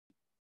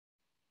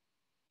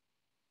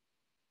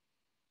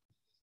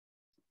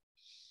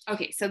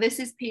Okay, so this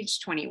is page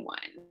 21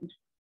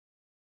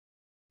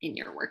 in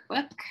your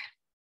workbook.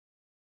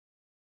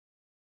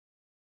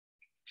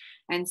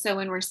 And so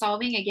when we're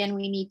solving, again,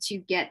 we need to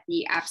get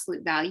the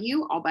absolute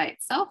value all by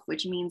itself,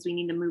 which means we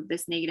need to move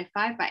this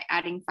 -5 by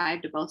adding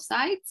 5 to both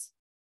sides.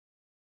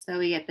 So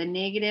we get the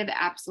negative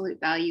absolute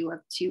value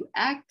of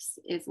 2x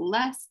is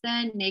less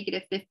than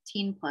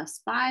 -15 plus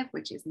 5,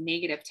 which is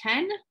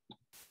 -10.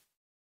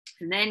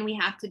 And then we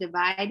have to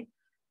divide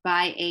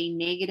by a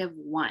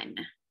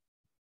 -1.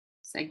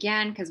 So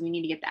again, because we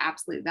need to get the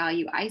absolute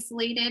value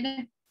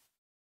isolated.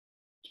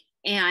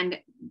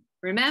 And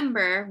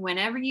remember,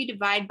 whenever you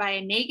divide by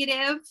a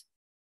negative,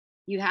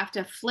 you have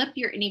to flip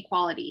your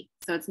inequality.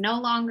 So it's no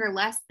longer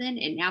less than,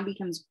 it now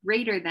becomes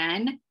greater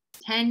than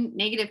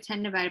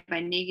 -10 divided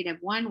by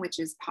 -1, which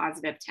is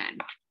 +10.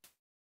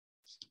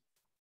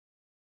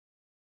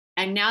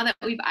 And now that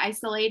we've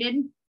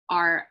isolated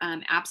our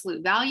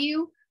absolute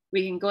value,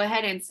 we can go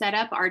ahead and set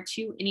up our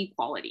two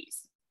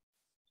inequalities.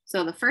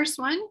 So the first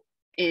one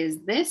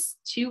is this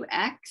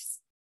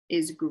 2x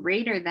is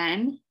greater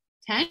than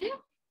 10.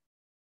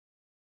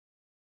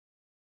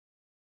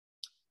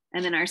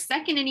 And then our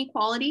second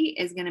inequality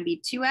is going to be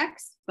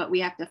 2x, but we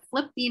have to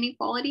flip the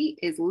inequality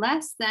is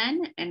less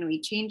than, and we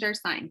change our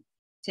sign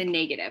to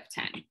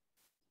 -10.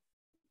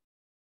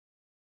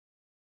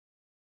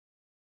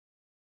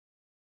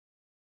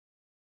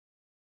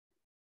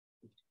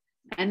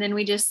 And then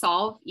we just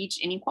solve each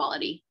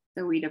inequality.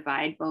 So we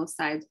divide both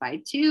sides by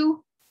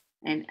 2,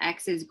 and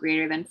x is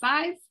greater than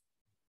 5.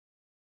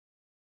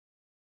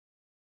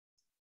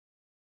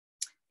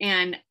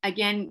 And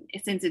again,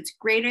 since it's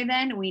greater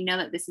than, we know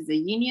that this is a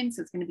union,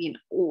 so it's going to be an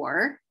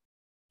or.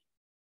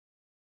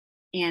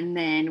 And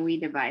then we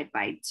divide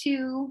by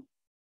 2.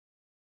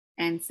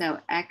 And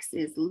so x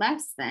is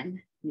less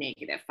than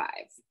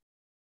 -5.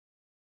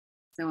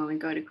 So when we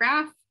go to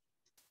graph,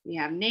 we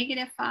have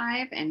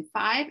 -5 and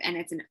 5, and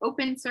it's an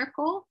open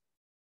circle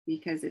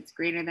because it's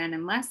greater than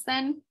and less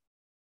than.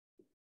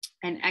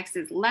 And x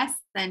is less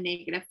than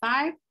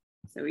 -5,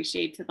 so we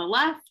shade to the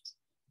left.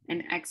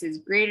 And x is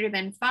greater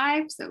than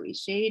 5, so we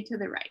shade to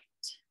the right.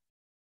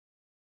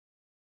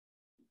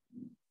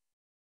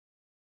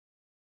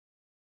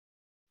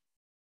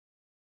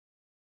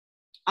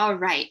 All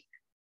right,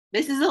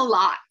 this is a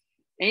lot.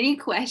 Any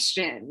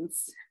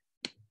questions?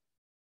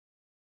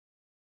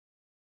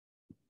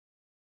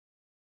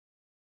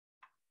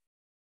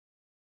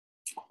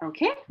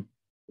 Okay,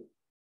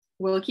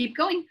 we'll keep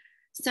going.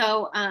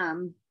 So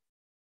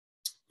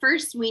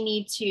first we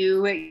need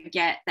to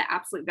get the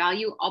absolute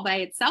value all by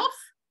itself.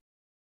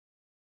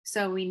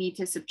 So we need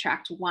to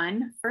subtract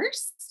 1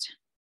 first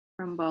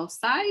from both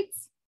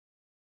sides,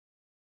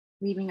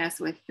 leaving us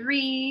with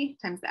 3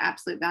 times the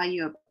absolute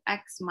value of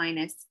x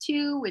minus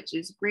 2, which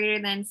is greater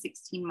than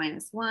 16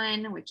 minus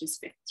 1, which is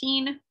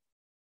 15.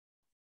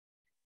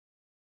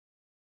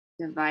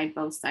 Divide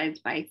both sides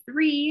by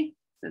 3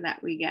 so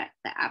that we get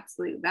the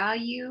absolute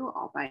value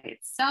all by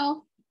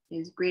itself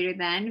is greater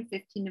than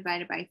 15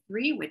 divided by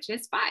 3, which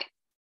is 5.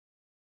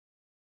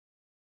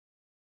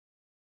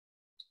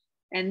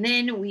 And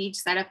then we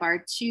set up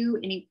our two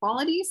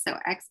inequalities. So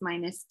x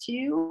minus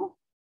 2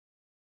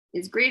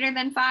 is greater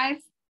than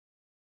 5.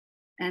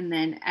 And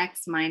then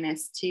x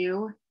minus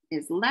 2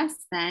 is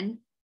less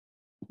than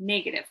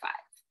 -5.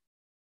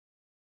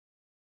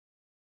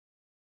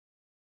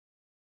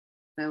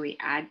 So we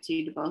add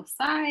 2 to both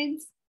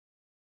sides.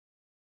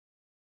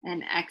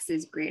 And x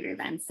is greater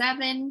than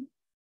 7.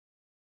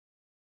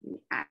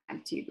 We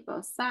add 2 to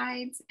both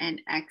sides.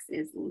 And x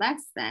is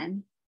less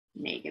than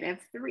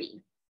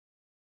 -3.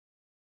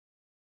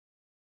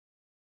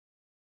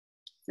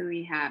 So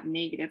we have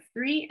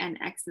 -3 and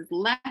x is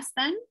less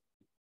than.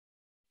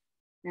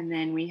 And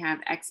then we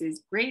have x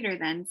is greater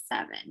than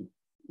 7.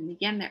 And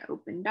again, they're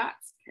open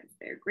dots because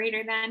they're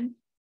greater than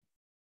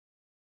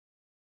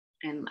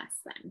and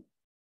less than.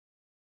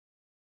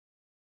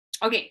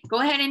 Okay, go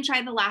ahead and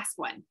try the last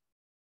one.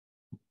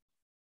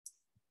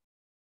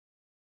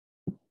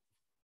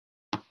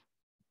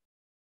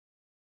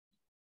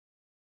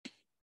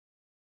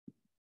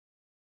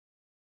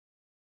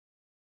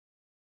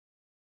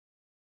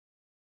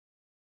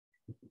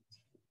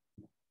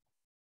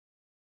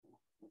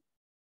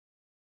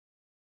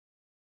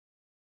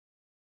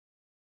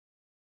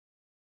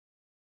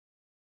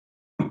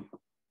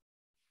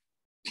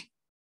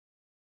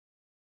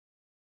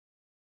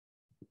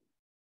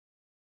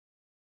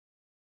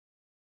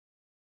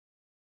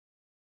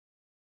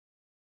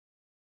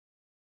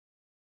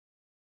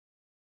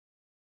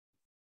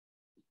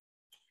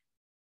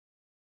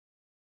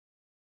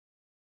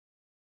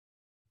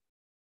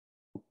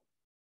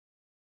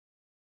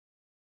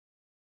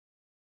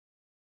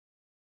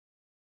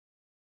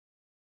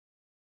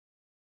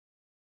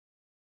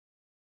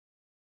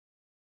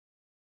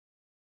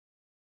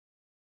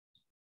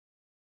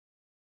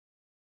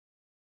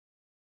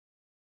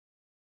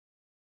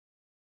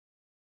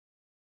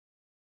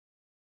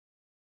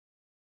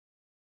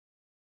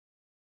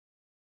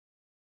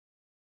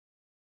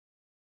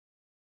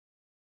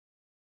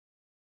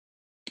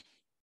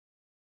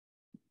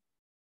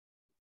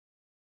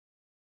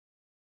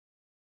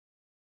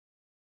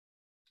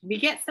 If you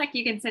get stuck,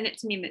 you can send it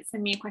to me, but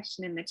send me a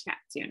question in the chat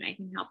too, and I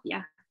can help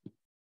you.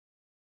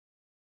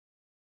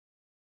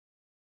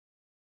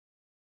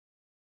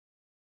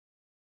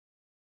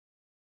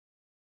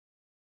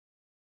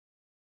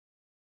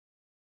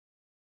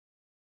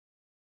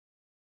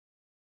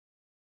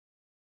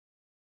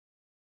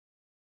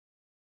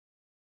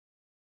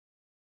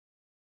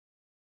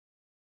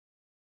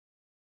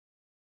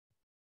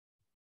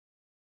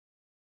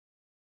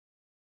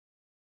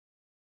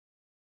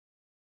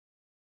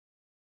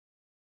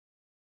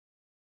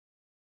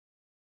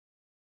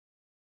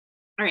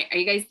 All right, are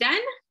you guys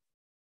done?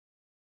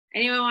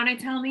 Anyone want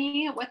to tell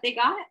me what they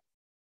got?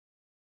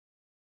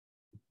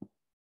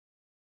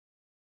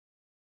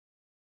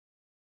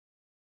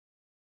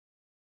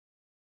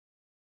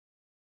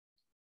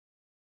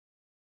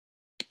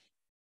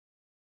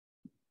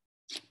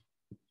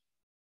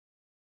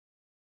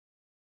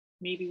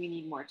 Maybe we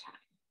need more time.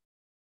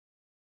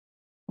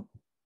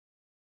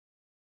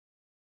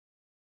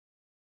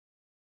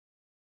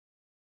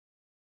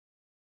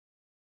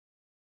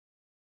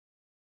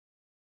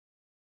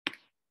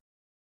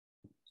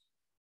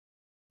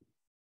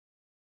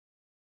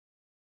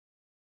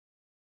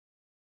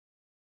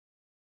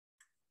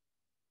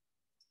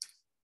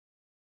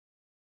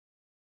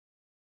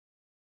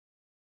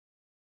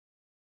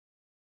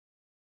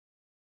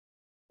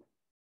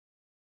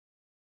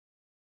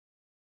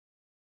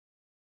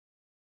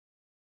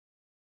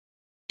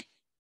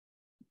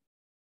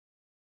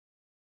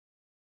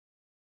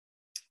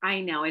 I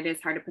know it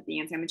is hard to put the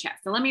answer in the chat.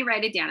 So let me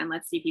write it down and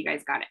let's see if you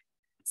guys got it.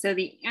 So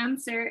the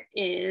answer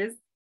is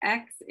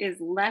x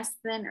is less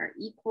than or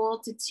equal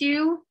to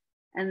 2.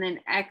 And then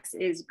x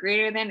is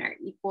greater than or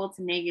equal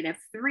to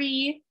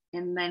 -3.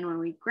 And then when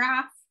we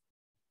graph,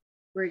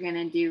 we're going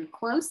to do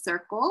closed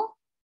circle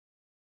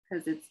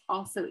because it's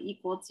also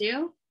equal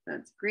to. So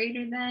it's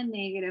greater than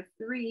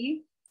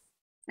 -3.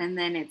 And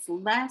then it's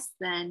less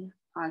than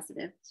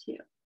 +2.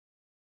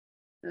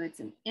 So it's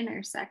an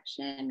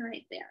intersection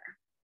right there.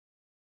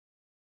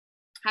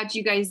 How'd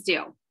you guys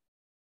do?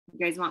 You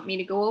guys want me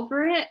to go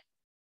over it,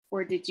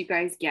 or did you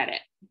guys get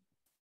it?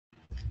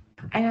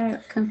 I got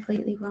it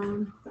completely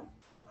wrong.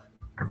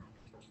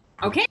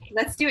 Okay,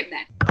 let's do it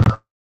then.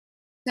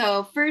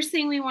 So first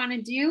thing we want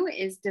to do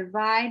is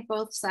divide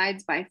both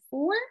sides by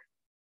 4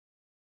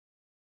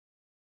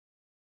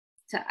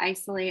 to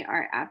isolate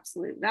our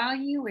absolute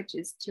value, which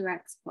is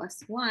 2x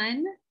plus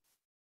 1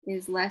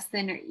 is less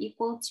than or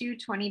equal to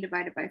 20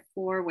 divided by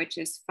 4, which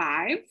is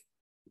 5.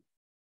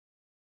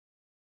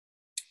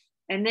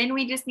 And then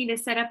we just need to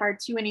set up our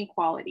 2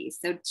 inequalities.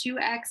 So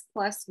 2x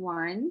plus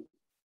 1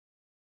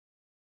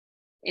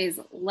 is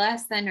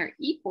less than or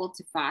equal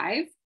to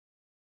 5.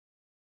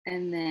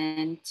 And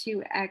then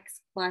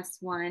 2x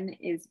plus 1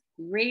 is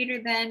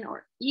greater than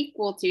or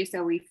equal to,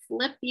 so we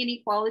flip the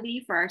inequality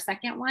for our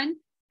second one,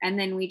 and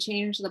then we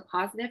change the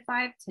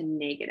 +5 to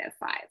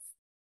 -5.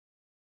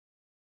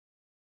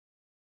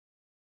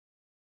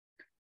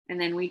 And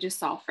then we just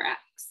solve for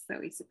x. So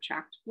we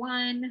subtract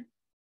 1.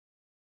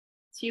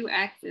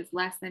 2x is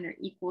less than or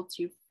equal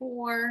to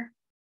 4.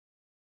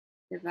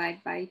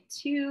 Divide by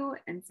 2.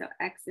 And so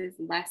x is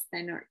less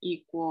than or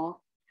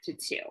equal to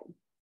 2.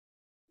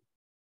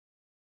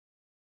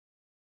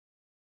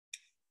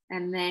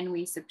 And then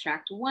we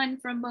subtract 1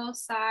 from both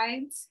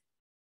sides.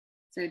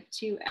 So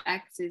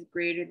 2x is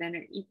greater than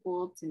or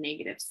equal to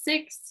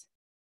 -6.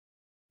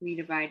 We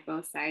divide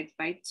both sides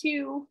by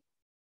 2.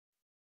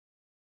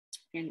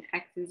 And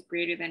x is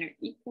greater than or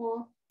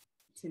equal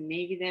to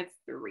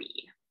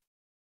 -3.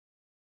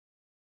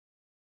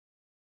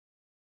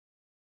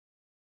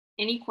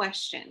 Any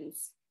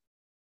questions?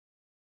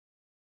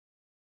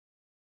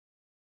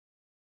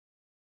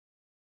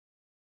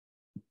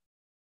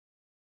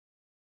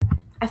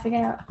 I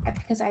figured out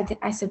because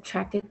I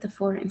subtracted the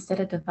 4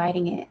 instead of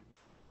dividing it.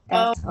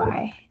 That's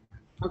why.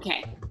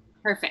 Okay,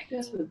 perfect.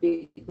 This would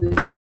be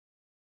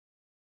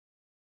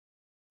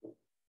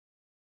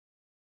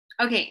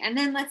Okay, and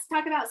then let's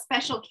talk about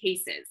special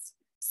cases.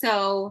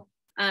 So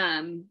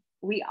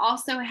we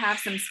also have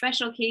some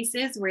special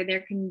cases where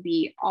there can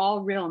be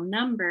all real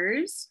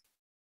numbers.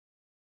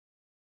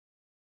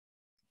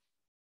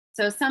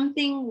 So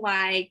something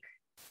like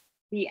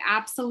the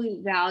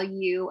absolute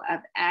value of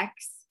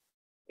x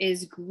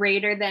is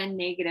greater than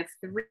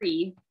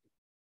 -3.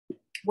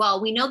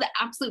 Well, we know the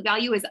absolute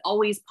value is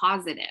always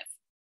positive,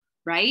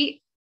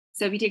 right?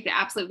 So if you take the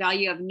absolute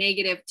value of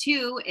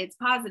 -2, it's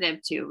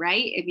 +2,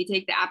 right? If you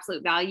take the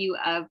absolute value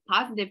of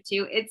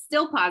 +2, it's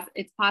still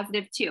it's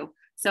 +2.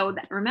 So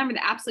remember,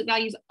 the absolute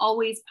value is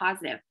always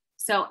positive.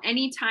 So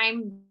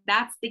anytime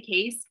that's the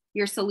case,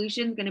 your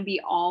solution is going to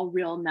be all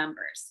real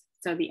numbers.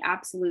 So the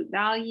absolute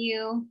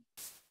value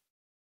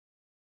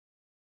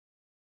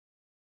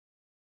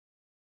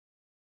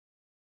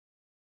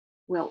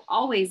will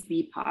always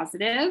be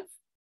positive.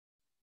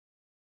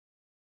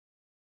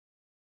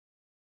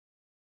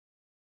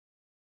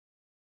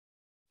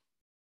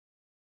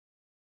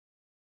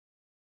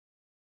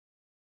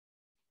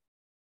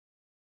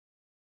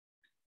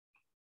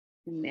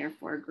 And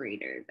therefore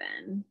greater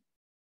than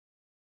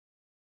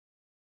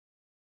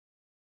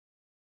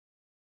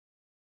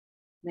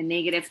the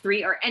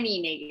 -3 or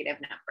any negative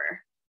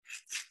number,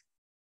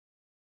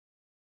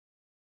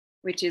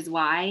 which is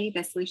why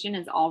the solution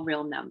is all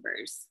real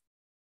numbers.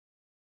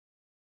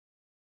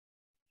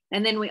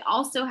 And then we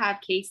also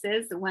have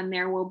cases when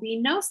there will be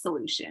no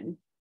solution.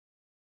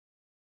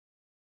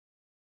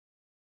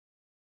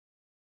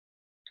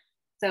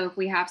 So if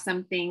we have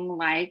something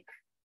like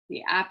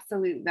the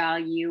absolute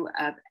value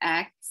of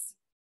x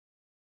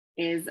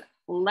is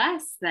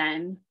less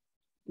than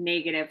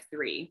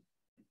 -3.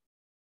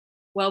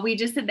 Well, we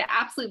just said the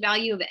absolute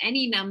value of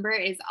any number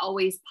is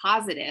always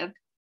positive.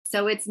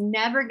 So it's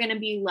never going to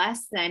be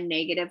less than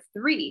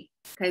 -3,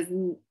 because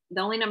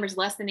the only numbers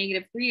less than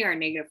 -3 are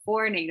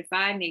 -4,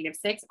 -5,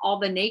 -6, all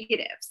the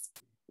negatives.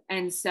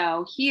 And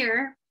so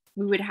here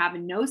we would have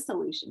no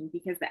solution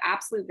because the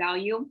absolute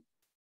value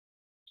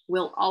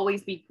will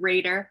always be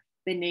greater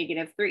than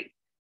 -3.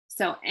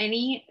 So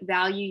any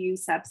value you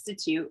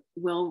substitute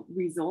will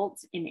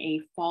result in a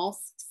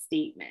false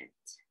statement.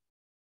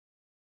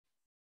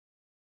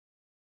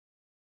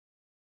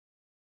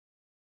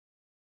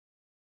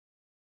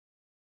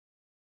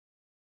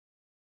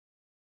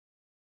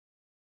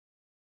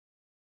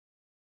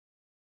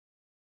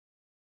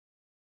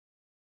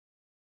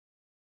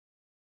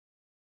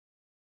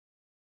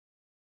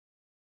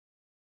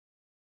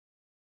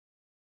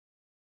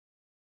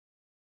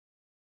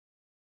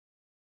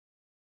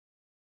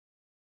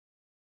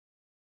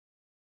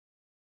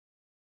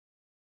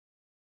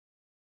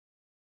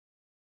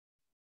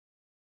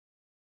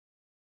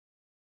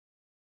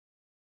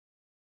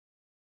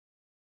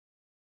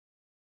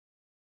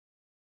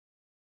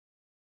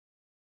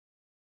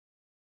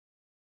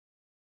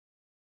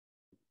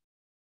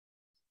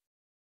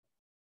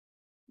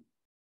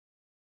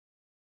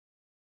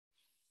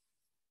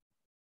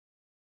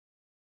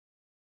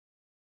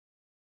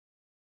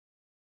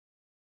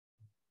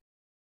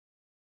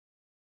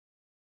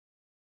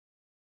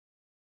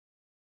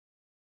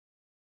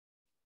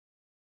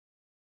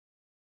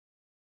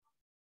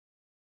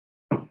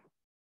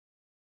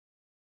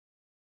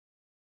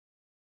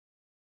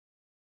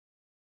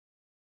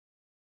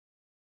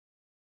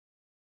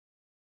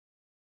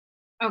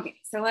 Okay,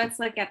 so let's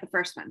look at the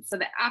first one. So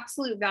the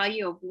absolute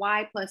value of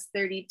y plus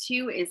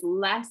 32 is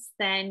less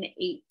than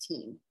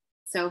 18.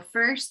 So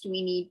first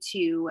we need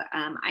to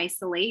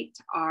isolate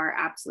our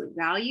absolute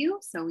value.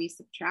 So we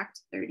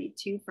subtract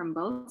 32 from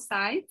both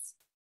sides.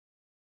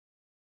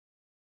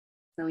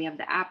 So we have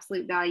the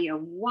absolute value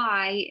of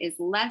y is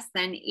less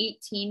than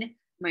 18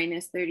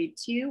 minus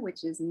 32,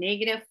 which is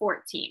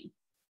 -14.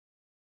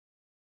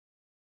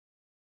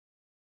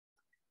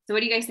 So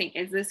what do you guys think?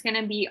 Is this going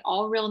to be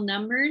all real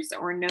numbers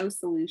or no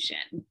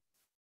solution?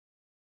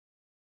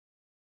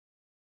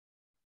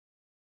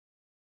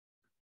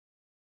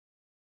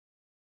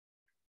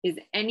 Is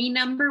any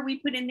number we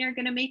put in there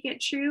going to make it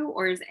true,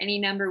 or is any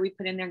number we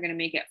put in there going to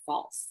make it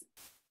false?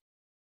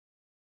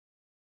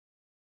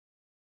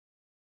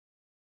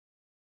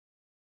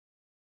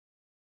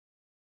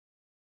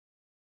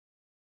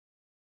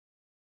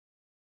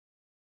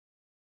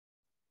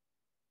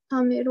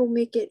 It'll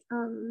make it,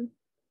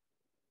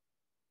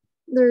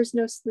 there's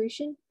no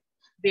solution.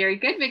 Very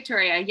good,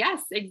 Victoria.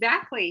 Yes,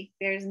 exactly.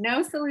 There's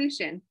no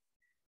solution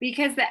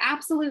because the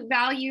absolute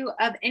value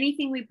of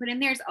anything we put in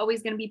there is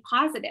always going to be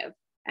positive.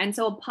 And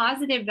so a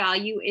positive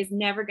value is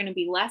never going to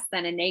be less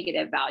than a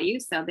negative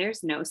value. So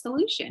there's no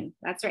solution.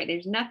 That's right.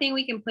 There's nothing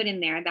we can put in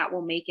there that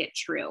will make it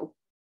true.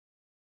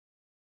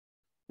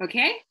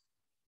 Okay,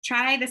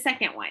 try the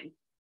second one.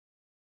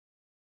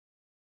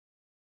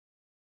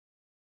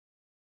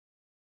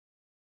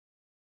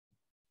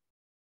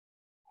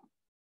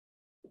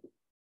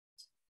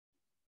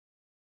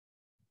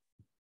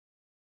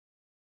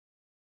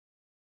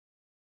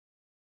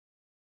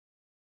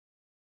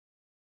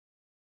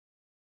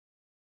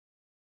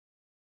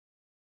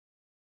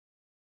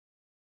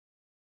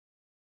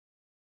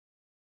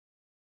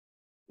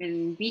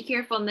 And be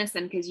careful in this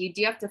one because you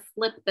do have to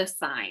flip the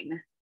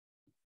sign.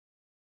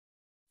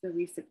 So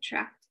we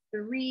subtract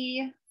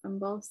 3 from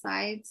both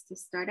sides to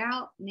start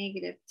out.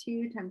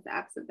 -2 times the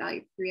absolute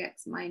value of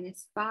 3x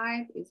minus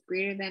 5 is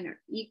greater than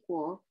or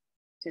equal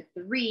to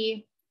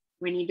 3.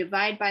 When you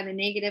divide by the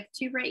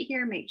 -2 right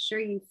here, make sure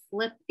you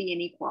flip the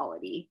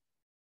inequality.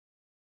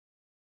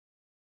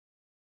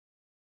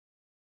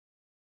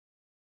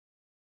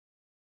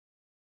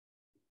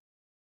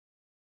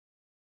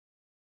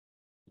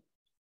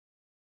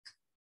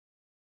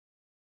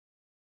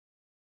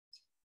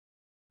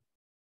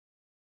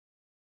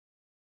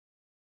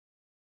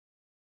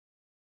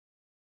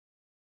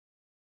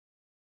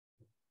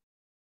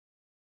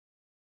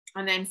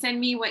 And then send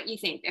me what you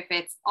think, if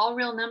it's all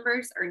real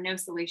numbers or no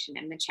solution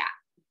in the chat.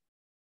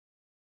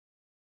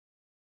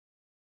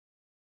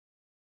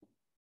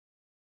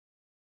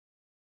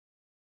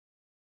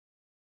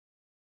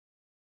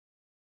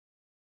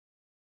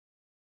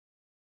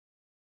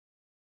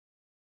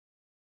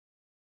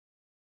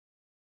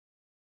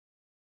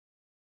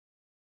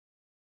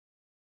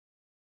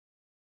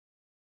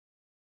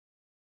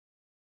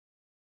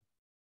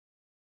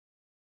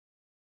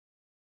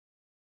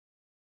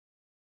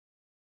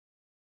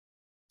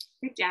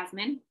 Good,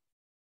 Jasmine.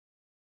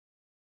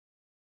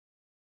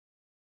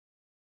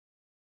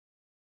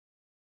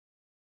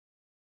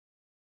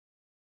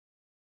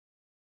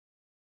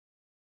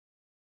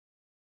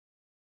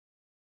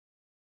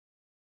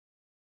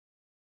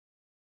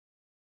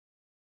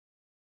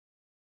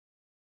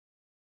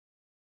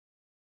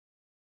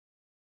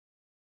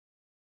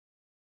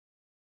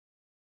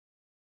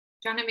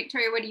 John and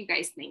Victoria, what do you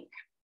guys think?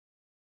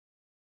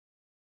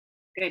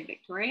 Good,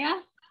 Victoria.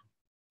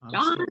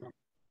 John?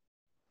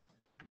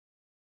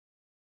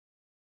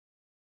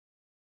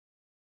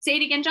 Say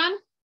it again, John.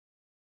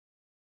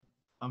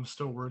 I'm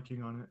still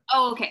working on it.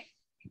 Oh, okay.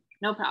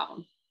 No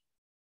problem.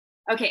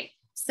 Okay,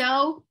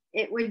 so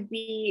it would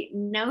be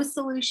no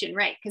solution,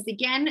 right? Because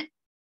again,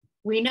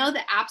 we know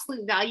the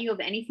absolute value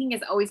of anything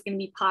is always going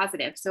to be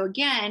positive. So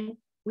again,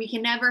 we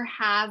can never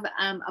have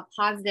a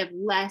positive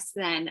less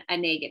than a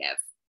negative.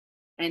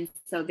 And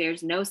so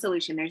there's no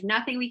solution. There's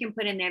nothing we can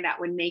put in there that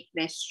would make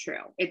this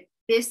true.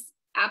 This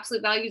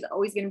absolute value is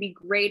always going to be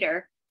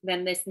greater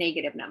than this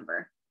negative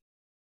number.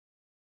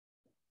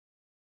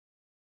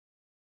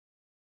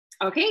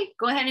 Okay,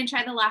 go ahead and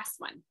try the last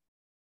one.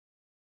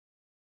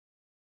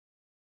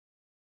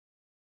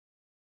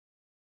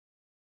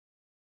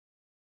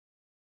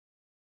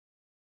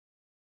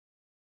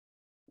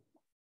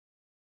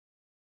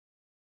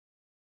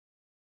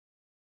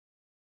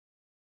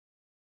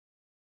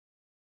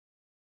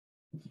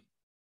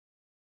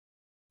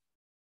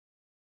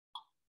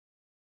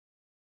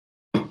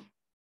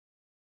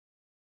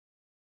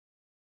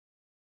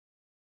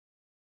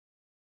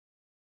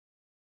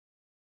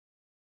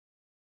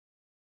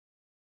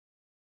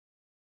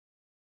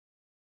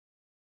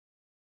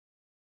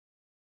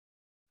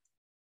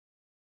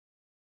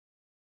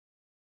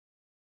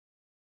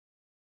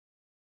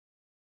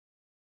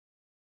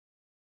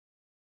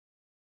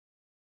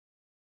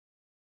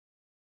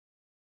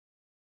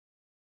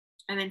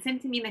 And then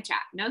send to me in the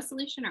chat, no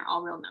solution or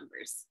all real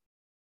numbers.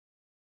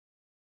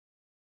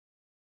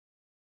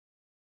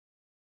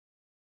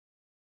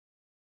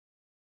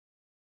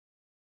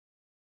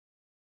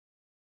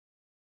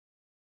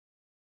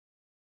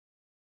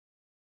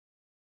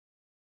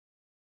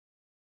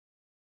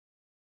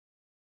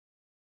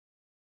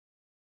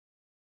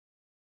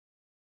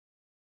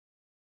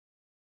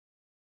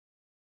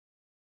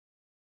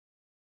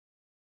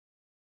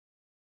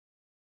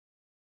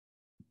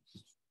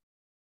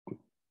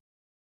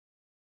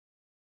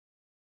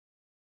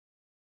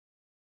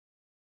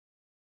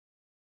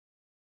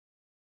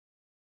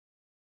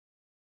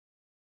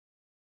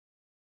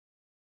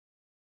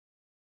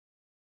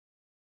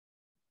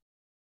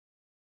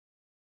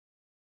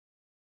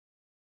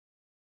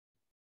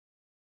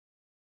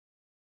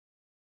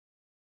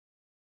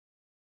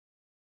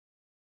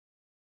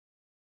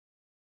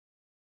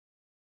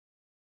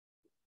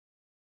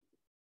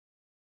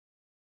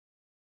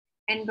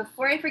 And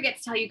before I forget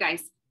to tell you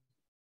guys,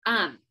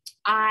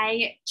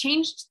 I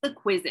changed the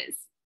quizzes.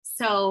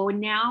 So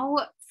now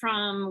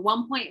from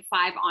 1.5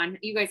 on,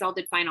 you guys all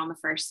did fine on the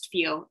first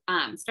few.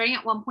 Starting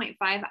at 1.5,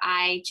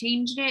 I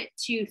changed it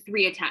to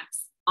 3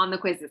 attempts on the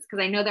quizzes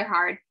because I know they're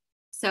hard.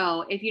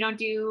 So if you don't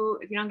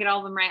get all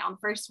of them right on the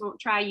first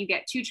try, you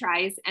get 2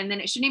 tries, and then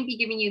it shouldn't be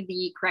giving you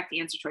the correct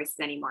answer choices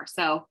anymore.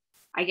 So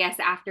I guess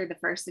after the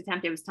first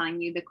attempt, it was telling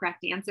you the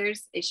correct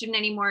answers. It shouldn't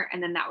anymore.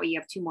 And then that way you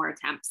have 2 more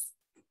attempts.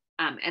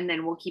 And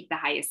then we'll keep the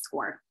highest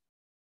score.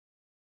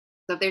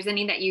 So if there's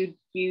any that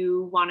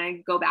you want to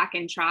go back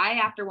and try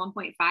after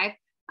 1.5,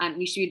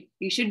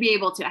 you should be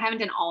able to. I haven't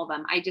done all of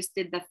them. I just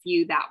did the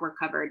few that were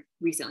covered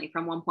recently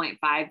from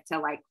 1.5 to,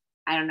 like,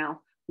 I don't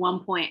know,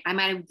 I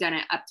might have done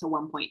it up to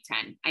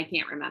 1.10. I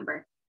can't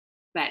remember.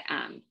 But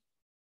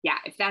yeah,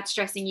 if that's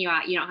stressing you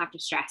out, you don't have to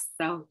stress.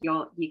 So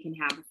you can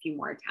have a few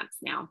more attempts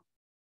now.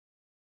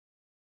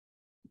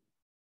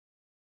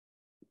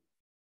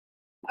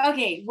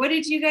 Okay, what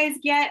did you guys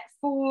get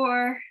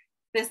for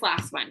this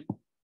last one?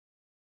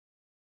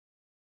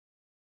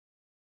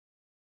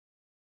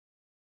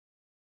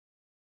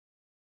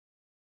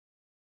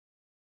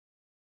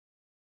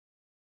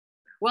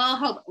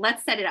 Well,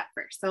 let's set it up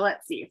first. So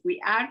let's see, if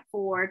we add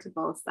 4 to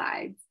both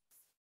sides,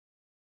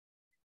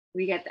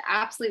 we get the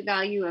absolute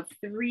value of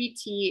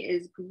 3t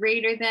is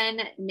greater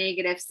than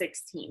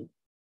 -16.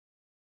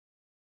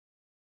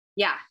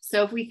 Yeah,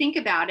 so if we think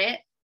about it,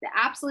 the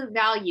absolute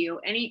value,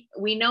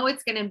 we know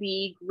it's going to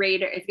be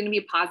greater, it's going to be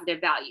a positive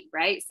value,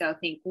 right? So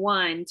think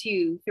 1,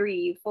 2,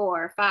 3,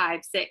 4,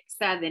 5, 6,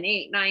 7,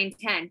 8, 9,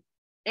 10.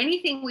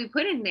 Anything we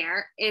put in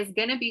there is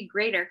going to be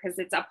greater because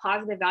it's a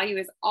positive value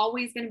is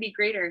always going to be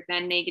greater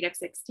than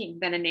 -16,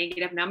 than a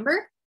negative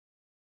number,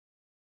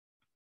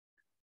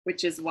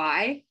 which is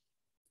why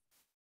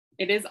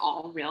it is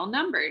all real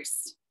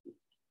numbers.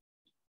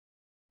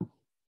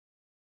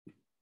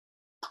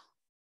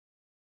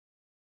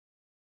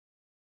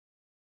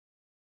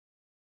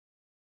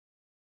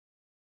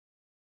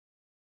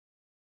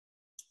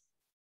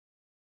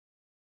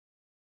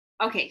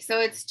 Okay, so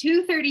it's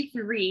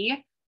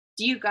 2:33.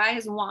 Do you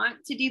guys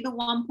want to do the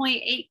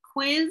 1.8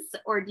 quiz,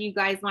 or do you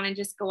guys want to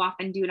just go off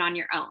and do it on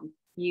your own?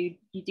 You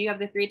do have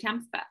the 3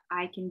 attempts, but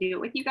I can do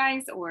it with you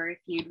guys, or if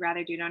you'd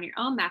rather do it on your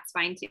own, that's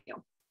fine too.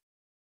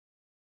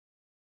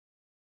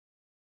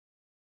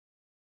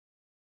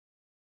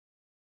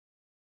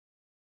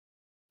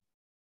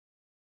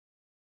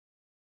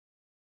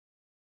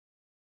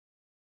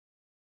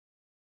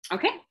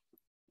 Okay,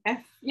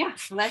 yeah,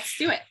 let's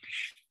do it.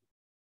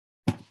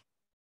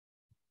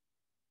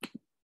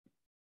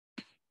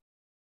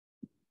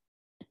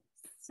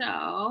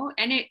 So,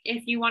 and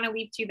if you want to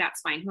leave too,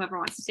 that's fine. Whoever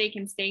wants to stay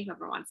can stay.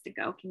 Whoever wants to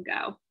go can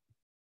go.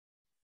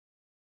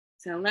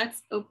 So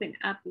let's open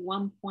up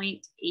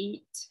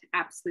 1.8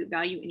 absolute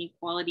value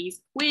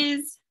inequalities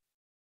quiz.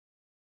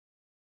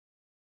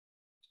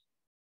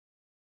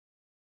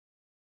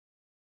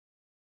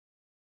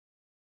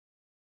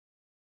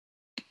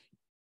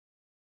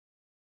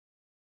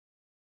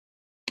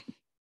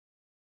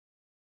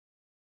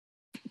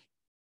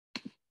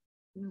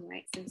 All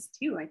right, says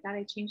 2. I thought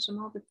I changed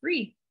them all to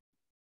 3.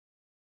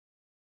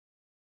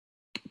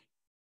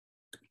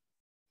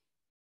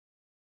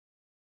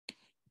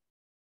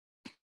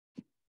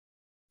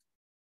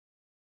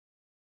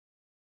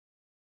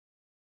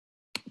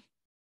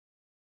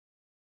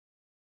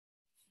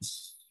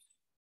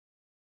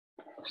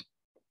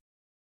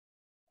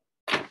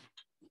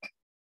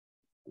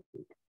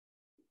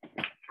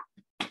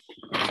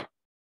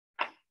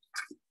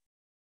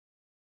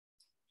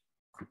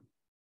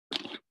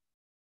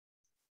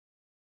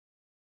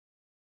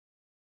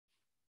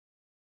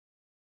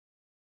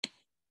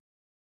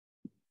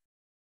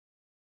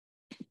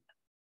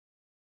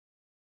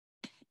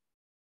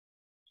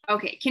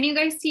 Okay, can you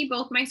guys see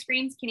both my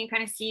screens? Can you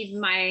kind of see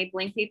my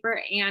blank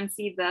paper and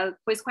see the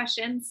quiz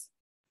questions?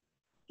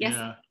 Yes?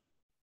 Yeah.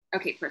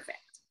 Okay, perfect.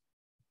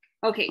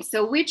 Okay,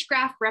 so which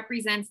graph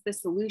represents the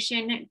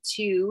solution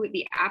to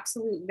the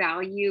absolute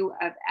value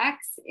of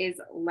x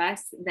is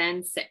less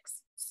than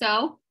 6?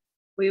 So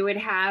we would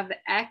have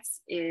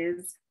x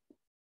is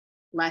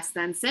less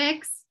than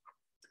 6,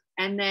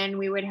 and then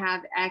we would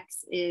have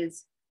x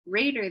is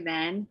greater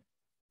than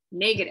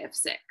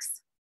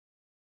 -6.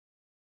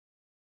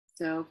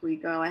 So if we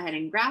go ahead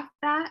and graph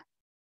that,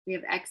 we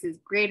have x is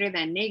greater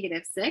than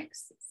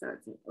 -6. So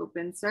it's an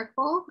open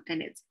circle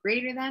and it's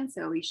greater than,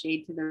 so we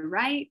shade to the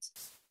right.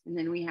 And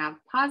then we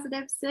have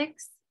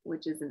 +6,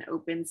 which is an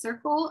open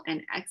circle,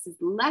 and x is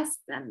less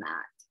than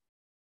that.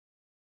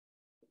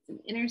 It's an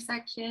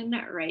intersection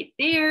right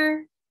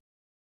there.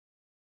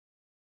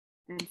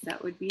 And so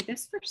that would be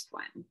this first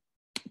one.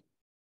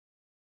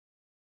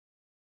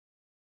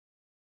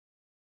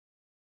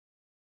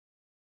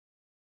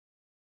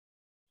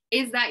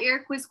 Is that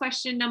your quiz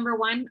question number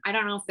 1? I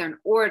don't know if they're in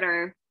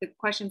order. The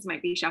questions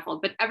might be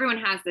shuffled, but everyone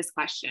has this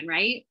question,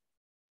 right?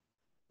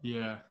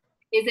 Yeah.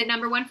 Is it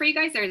number 1 for you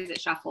guys, or is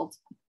it shuffled?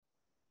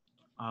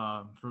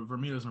 For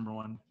me, it was number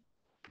 1.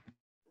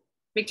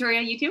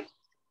 Victoria, you too?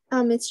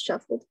 It's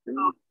shuffled for me.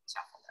 Oh,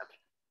 shuffled. Okay.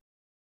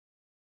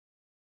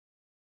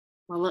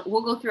 Well,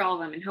 we'll go through all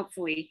of them, and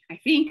hopefully, I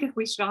think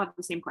we should all have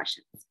the same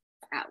questions,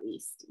 at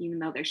least, even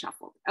though they're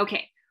shuffled.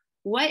 Okay.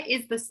 What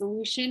is the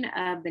solution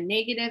of the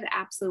negative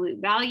absolute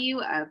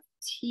value of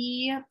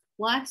t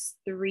plus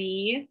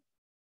 3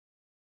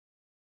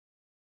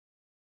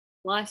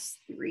 plus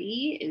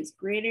 3 is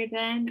greater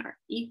than or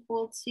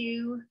equal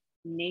to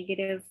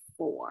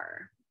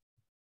 -4?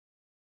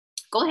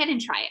 Go ahead and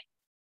try it.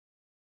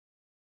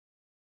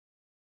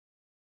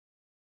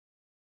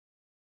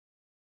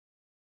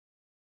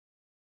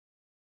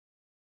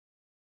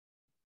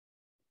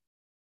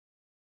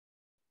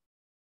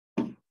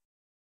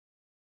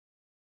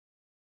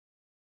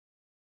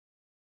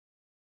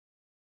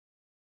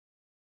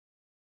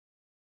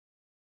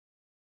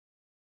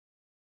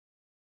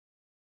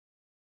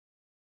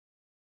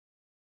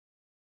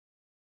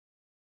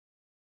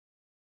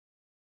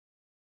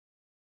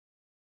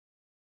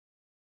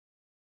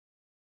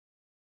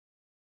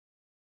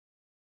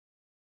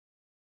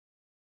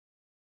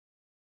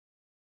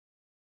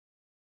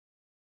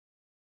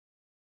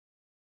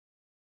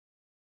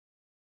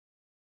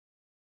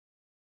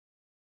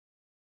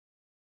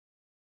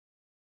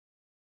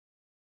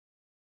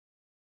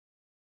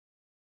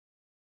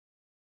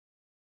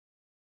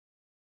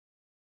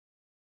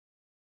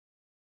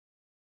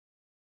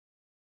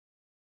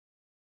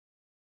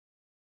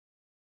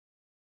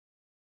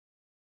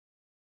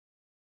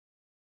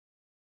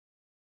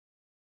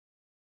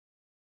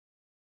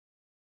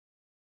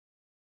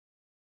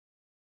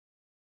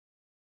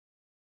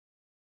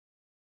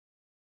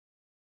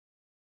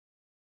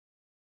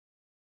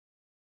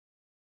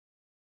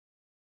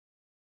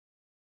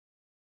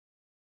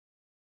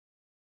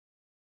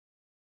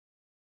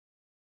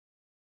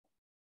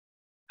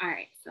 All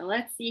right, so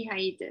let's see how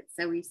you did.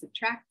 So we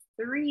subtract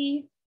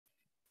 3.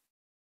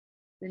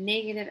 The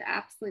negative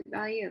absolute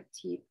value of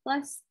t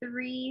plus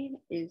 3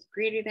 is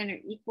greater than or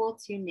equal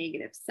to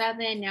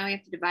 -7. Now we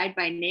have to divide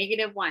by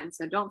 -1.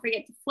 So don't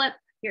forget to flip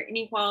your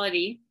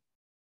inequality.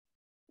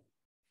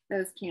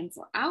 Those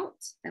cancel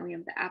out. Then we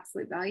have the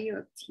absolute value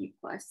of t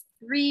plus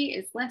 3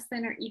 is less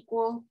than or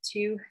equal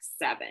to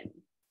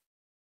 7.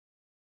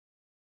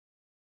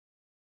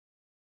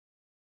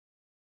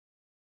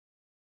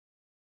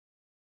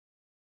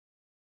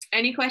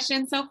 Any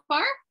questions so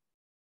far?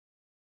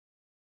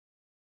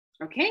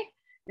 Okay,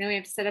 now we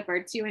have to set up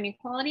our two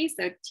inequalities.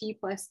 So t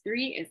plus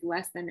 3 is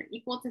less than or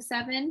equal to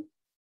 7.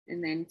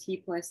 And then t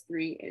plus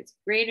 3 is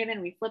greater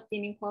than. We flip the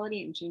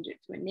inequality and change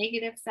it to a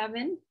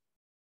 -7.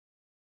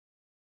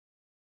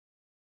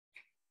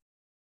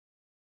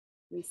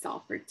 We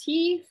solve for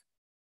t.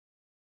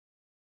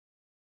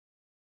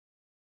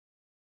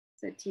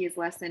 So t is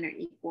less than or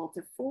equal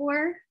to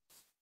 4.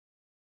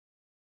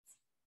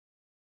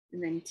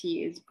 And then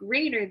t is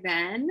greater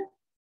than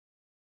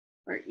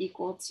or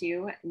equal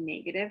to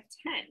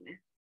 -10.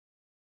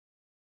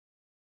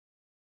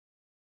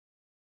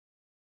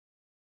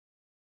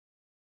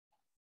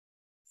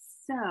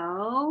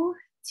 So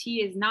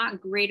t is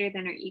not greater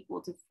than or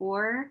equal to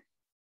 4.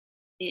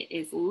 It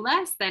is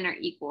less than or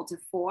equal to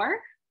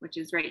 4, which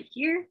is right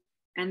here.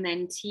 And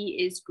then t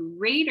is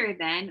greater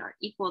than or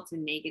equal to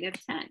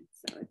 -10.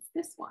 So it's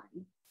this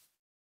one.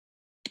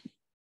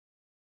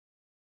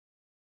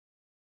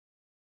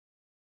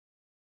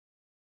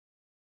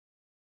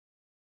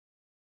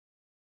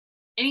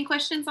 Any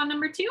questions on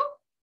number 2?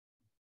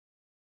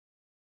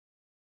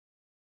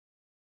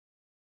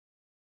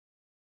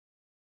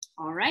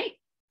 All right.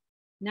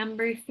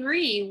 Number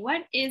 3,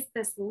 what is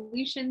the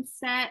solution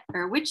set,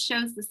 or which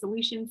shows the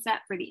solution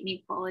set for the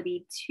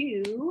inequality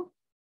 2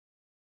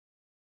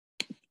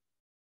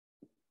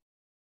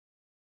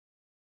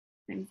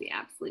 times the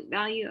absolute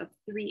value of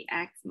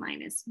 3x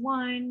minus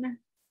 1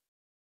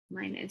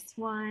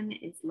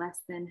 is less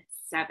than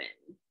 7.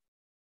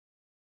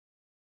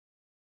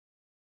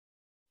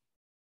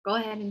 Go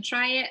ahead and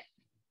try it.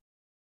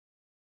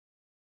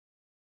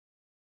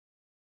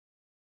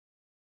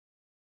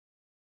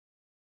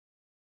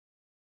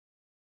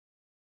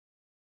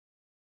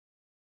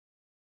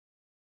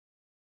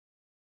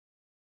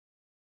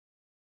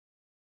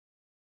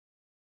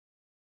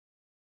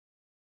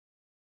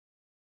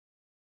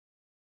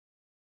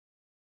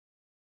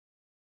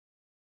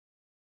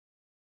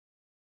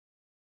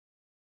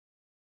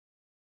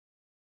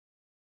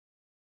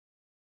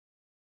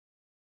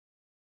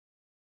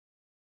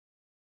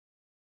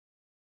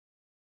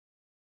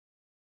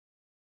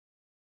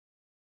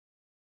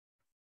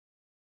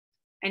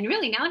 And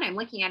really, now that I'm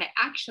looking at it,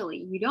 actually,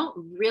 you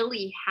don't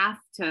really have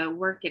to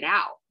work it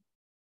out.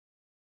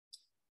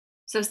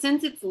 So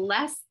since it's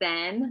less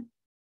than,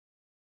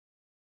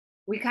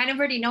 we kind of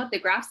already know what the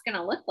graph's going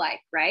to look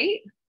like,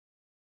 right?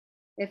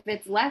 If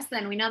it's less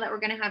than, we know that we're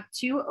going to have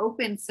two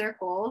open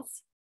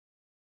circles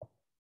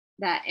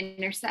that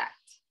intersect.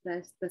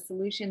 The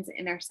solutions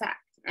intersect.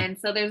 And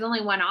so there's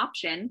only one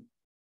option.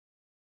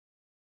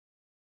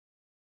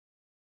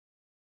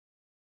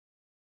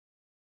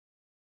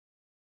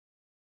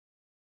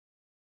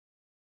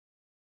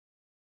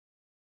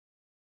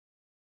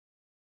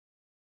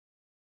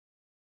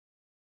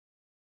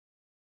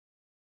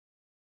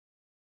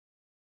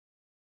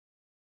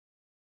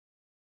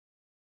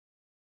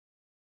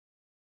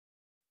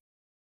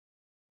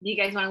 Do you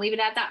guys want to leave it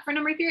at that for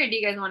number 3, or do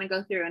you guys want to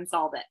go through and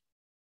solve it?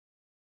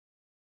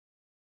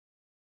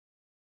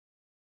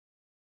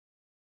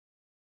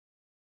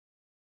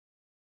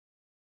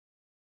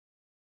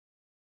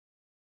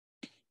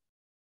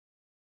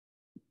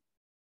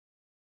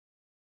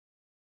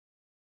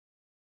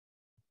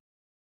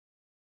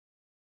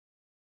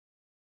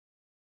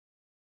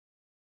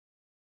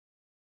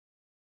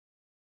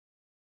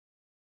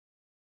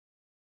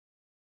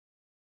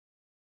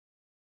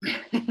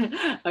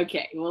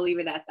 Okay, we'll leave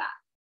it at that.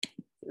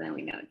 So then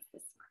we know it's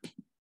this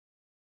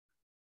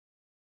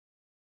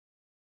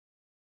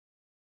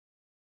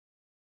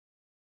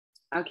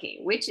one. Okay,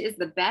 which is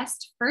the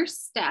best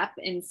first step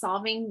in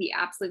solving the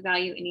absolute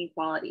value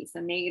inequality?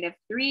 So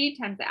 -3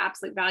 times the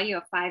absolute value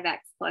of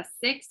 5x plus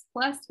 6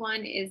 plus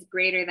 1 is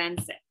greater than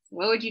 6.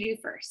 What would you do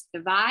first?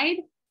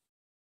 Divide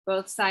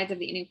both sides of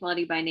the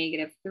inequality by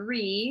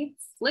 -3,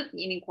 split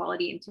the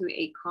inequality into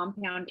a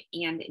compound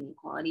and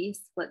inequality,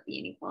 split the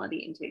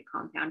inequality into a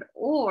compound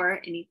or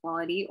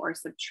inequality, or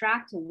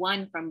subtract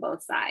 1 from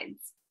both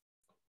sides.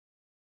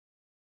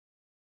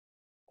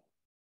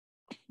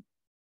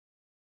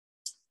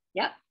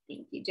 Yep,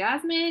 thank you,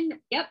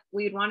 Jasmine. Yep,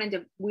 we'd want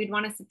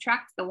to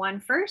subtract the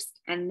 1 first,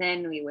 and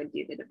then we would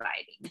do the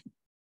dividing.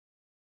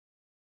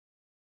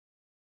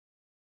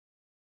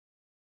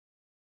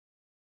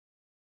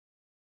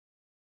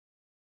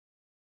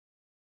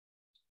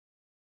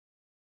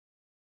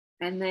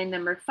 And then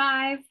number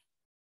 5,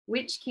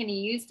 which can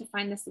you use to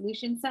find the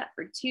solution set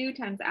for 2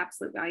 times the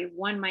absolute value of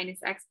 1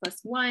 minus x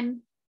plus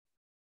 1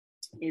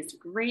 is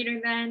greater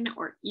than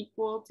or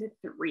equal to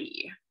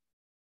 3?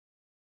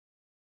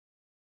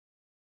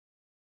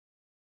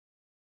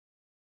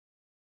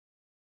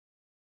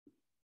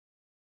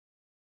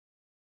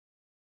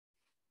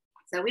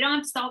 So we don't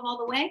have to solve all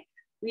the way.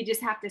 We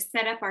just have to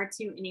set up our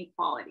 2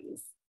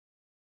 inequalities.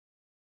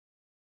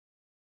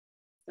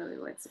 So we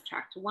would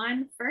subtract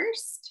 1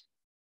 first.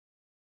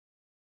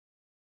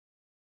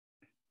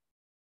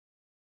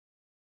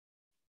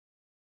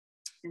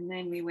 And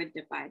then we would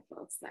divide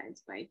both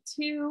sides by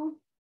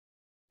 2.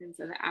 And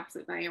so the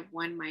absolute value of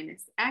 1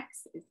 minus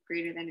x is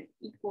greater than or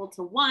equal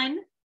to 1.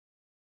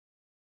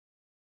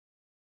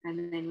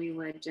 And then we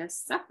would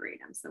just separate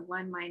them. So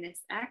 1 minus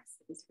x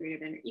is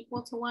greater than or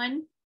equal to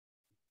 1.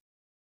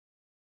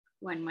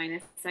 1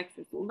 minus x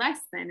is less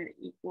than or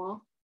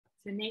equal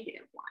to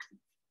negative 1.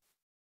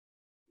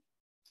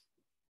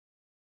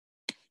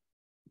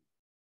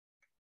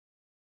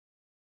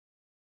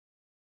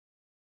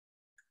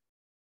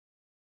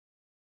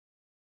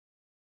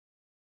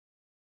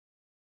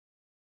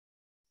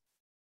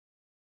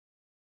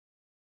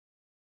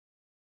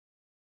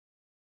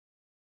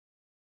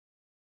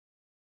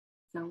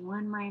 So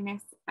 1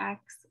 minus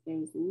x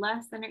is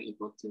less than or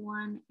equal to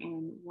 1,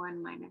 and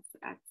 1 minus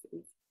x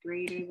is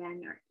greater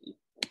than or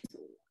equal to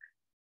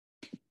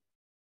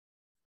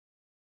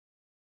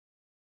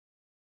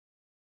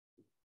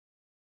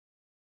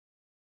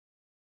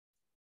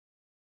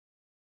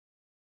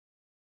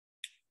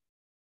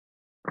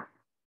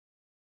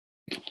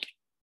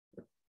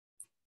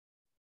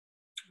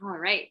 1. All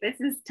right, this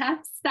is tough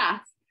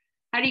stuff.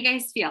 How do you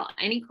guys feel?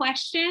 Any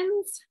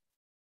questions?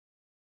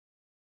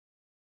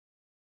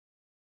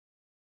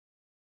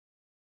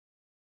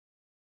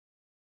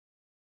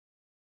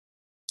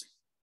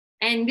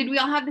 And did we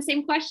all have the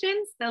same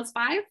questions, those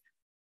 5?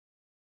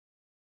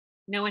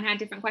 No one had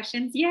different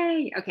questions?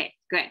 Yay. Okay,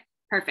 good.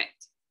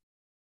 Perfect.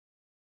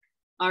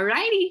 All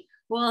righty.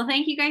 Well,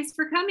 thank you guys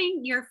for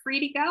coming. You're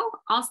free to go.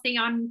 I'll stay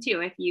on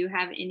too if you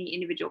have any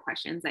individual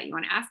questions that you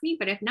want to ask me.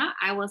 But if not,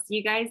 I will see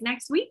you guys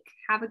next week.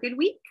 Have a good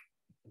week.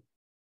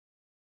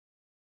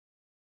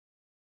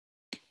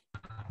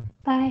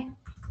 Bye.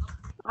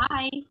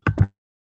 Bye.